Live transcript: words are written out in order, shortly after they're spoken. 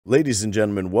Ladies and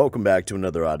gentlemen, welcome back to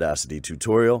another Audacity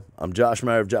tutorial. I'm Josh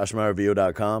Meyer of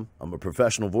JoshMeyerVO.com. I'm a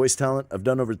professional voice talent. I've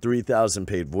done over 3,000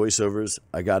 paid voiceovers.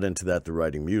 I got into that through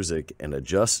writing music, and I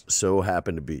just so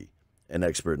happen to be an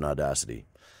expert in Audacity.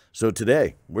 So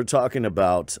today, we're talking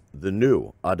about the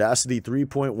new Audacity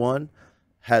 3.1.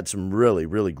 Had some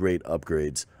really great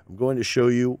upgrades. I'm going to show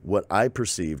you what I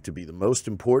perceive to be the most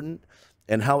important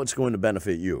and how it's going to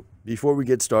benefit you. Before we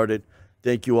get started,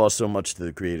 thank you all so much to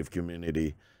the creative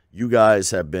community. You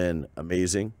guys have been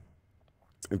amazing.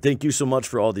 And thank you so much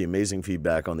for all the amazing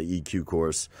feedback on the EQ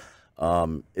course.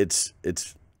 It's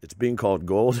being called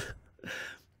gold,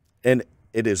 and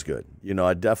it is good. You know,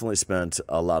 I definitely spent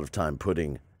a lot of time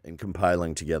putting and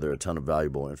compiling together a ton of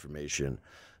valuable information.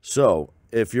 So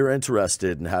if you're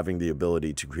interested in having the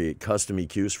ability to create custom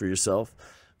EQs for yourself,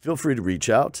 feel free to reach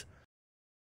out.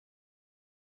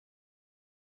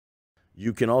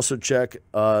 You can also check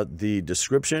the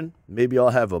description. Maybe I'll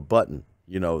have a button,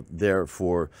 there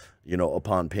for,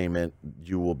 upon payment,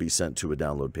 you will be sent to a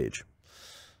download page.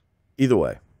 Either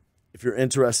way, if you're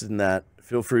interested in that,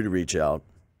 feel free to reach out.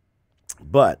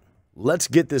 But let's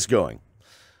get this going.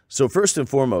 So first and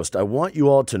foremost, I want you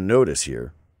all to notice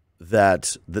here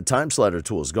that the time slider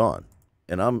tool is gone,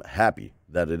 and I'm happy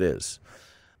that it is.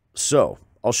 So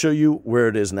I'll show you where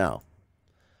it is now.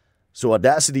 So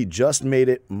Audacity just made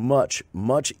it much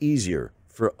easier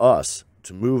for us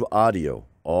to move audio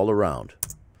all around.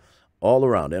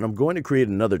 And I'm going to create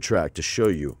another track to show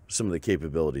you some of the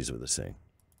capabilities of this thing.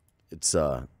 It's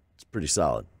pretty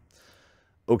solid.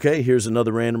 Okay, here's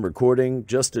another random recording,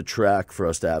 just a track for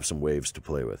us to have some waves to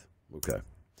play with. Okay.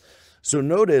 So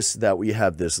notice that we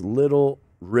have this little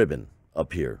ribbon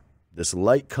up here, this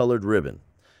light colored ribbon.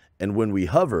 And when we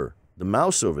hover the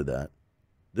mouse over that,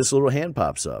 this little hand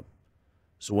pops up.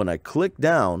 So when I click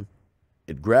down,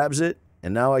 it grabs it,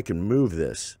 and now I can move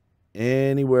this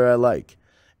anywhere I like.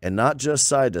 And not just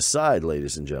side to side,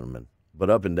 ladies and gentlemen, but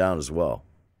up and down as well.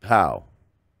 Pow.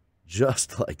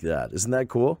 Just like that. Isn't that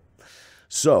cool?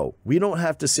 So we don't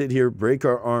have to sit here, break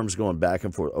our arms going back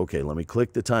and forth. Okay, let me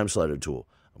click the time slider tool.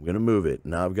 I'm going to move it.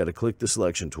 Now I've got to click the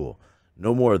selection tool.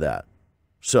 No more of that.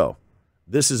 So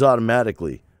this is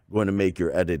automatically going to make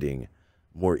your editing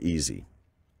more easy.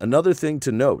 Another thing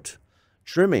to note,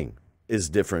 trimming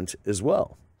is different as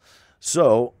well.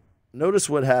 So notice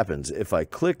what happens if I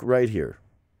click right here.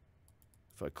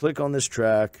 If I click on this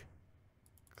track,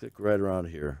 click right around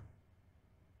here.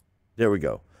 There we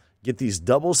go. Get these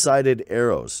double-sided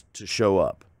arrows to show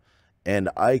up. And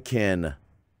I can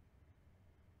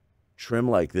trim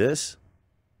like this.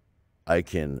 I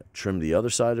can trim the other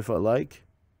side if I like.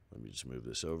 Let me just move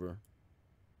this over.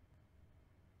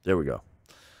 There we go.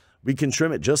 We can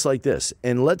trim it just like this.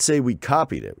 And let's say we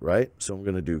copied it, right? So I'm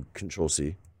going to do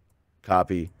Control-C,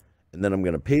 copy, and then I'm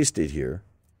going to paste it here.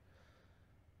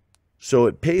 So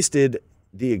it pasted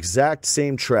the exact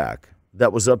same track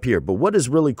that was up here. But what is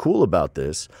really cool about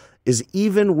this is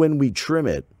even when we trim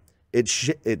it,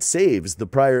 it saves the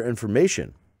prior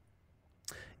information.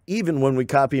 Even when we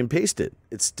copy and paste it,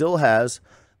 it still has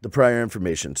the prior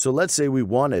information. So let's say we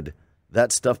wanted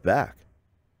that stuff back.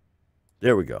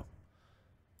 There we go.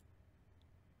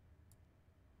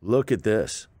 Look at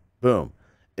this. Boom.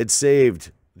 It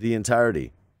saved the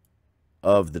entirety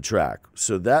of the track.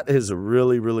 So that is a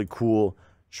really cool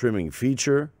trimming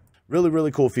feature.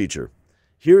 Really cool feature.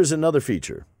 Here's another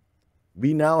feature.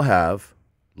 We now have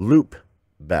loop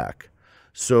back.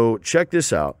 So check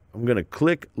this out. I'm going to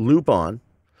click loop on,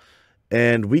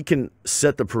 and we can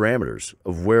set the parameters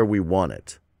of where we want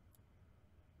it.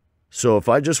 So if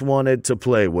I just wanted to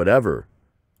play whatever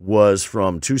was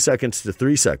from 2 seconds to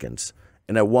 3 seconds,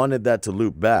 and I wanted that to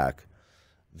loop back,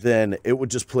 then it would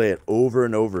just play it over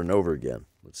and over and over again.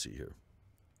 Let's see here.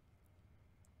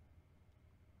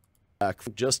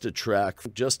 Just a track.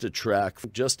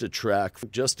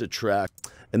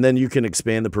 And then you can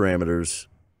expand the parameters.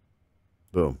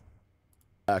 Boom.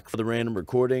 For the random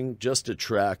recording, just a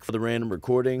track. For the random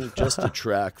recording, just a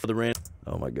track. For the random.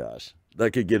 Oh my gosh.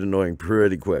 That could get annoying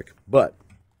pretty quick. But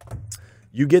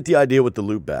you get the idea with the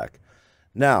loop back.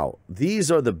 Now, these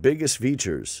are the biggest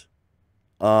features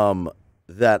that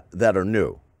are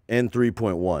new in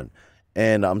 3.1.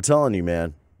 And I'm telling you,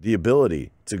 man, the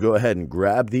ability to go ahead and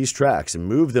grab these tracks and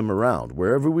move them around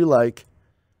wherever we like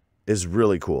is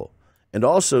really cool. And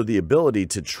also the ability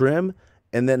to trim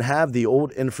and then have the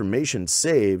old information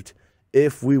saved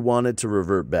if we wanted to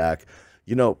revert back.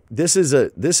 You know, this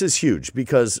is huge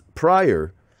because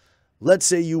prior, let's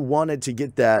say you wanted to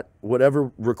get that,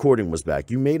 whatever recording was back.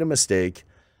 You made a mistake.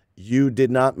 You did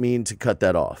not mean to cut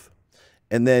that off.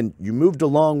 And then you moved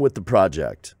along with the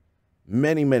project.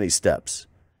 Many steps.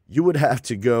 you would have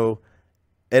to go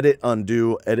edit,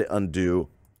 undo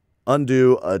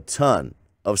a ton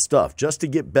of stuff just to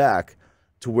get back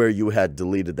to where you had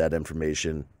deleted that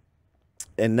information.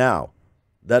 And now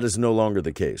that is no longer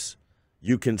the case.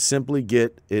 You can simply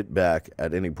get it back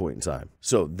at any point in time.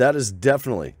 So that is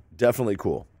definitely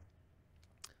cool.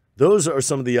 Those are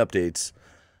some of the updates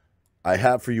I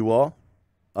have for you all.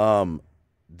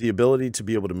 The ability to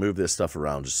be able to move this stuff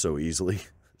around just so easily,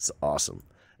 it's awesome.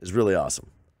 It's really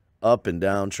awesome. Up and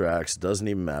down tracks, doesn't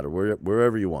even matter.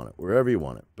 Wherever you want it.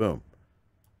 Boom.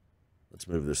 Let's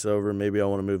move this over. Maybe I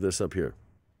want to move this up here.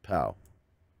 Pow.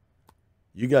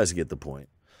 You guys get the point.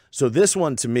 So this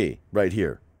one to me right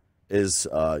here is,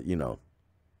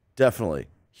 definitely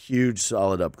huge,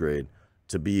 solid upgrade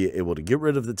to be able to get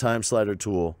rid of the time slider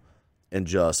tool and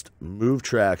just move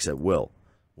tracks at will.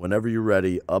 Whenever you're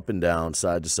ready, up and down,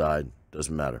 side to side,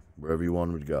 doesn't matter. Wherever you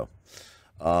want them to go.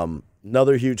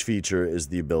 Another huge feature is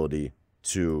the ability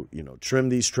to, trim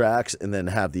these tracks and then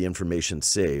have the information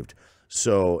saved.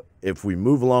 So if we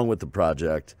move along with the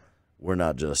project, we're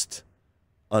not just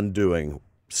undoing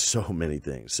so many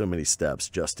things, so many steps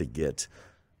just to get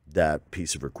that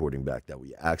piece of recording back that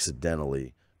we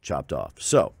accidentally chopped off.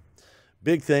 So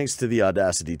big thanks to the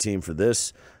Audacity team for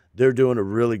this. They're doing a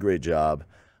really great job.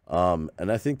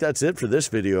 And I think that's it for this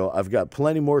video. I've got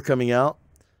plenty more coming out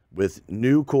with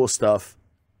new cool stuff.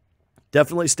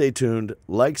 Definitely stay tuned,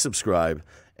 like, subscribe,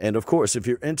 and of course, if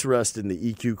you're interested in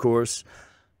the EQ course,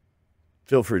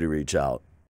 feel free to reach out.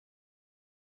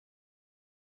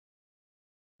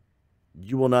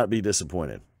 You will not be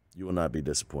disappointed. You will not be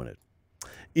disappointed.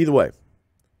 Either way,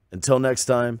 until next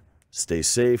time, stay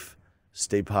safe,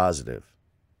 stay positive.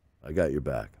 I got your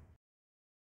back.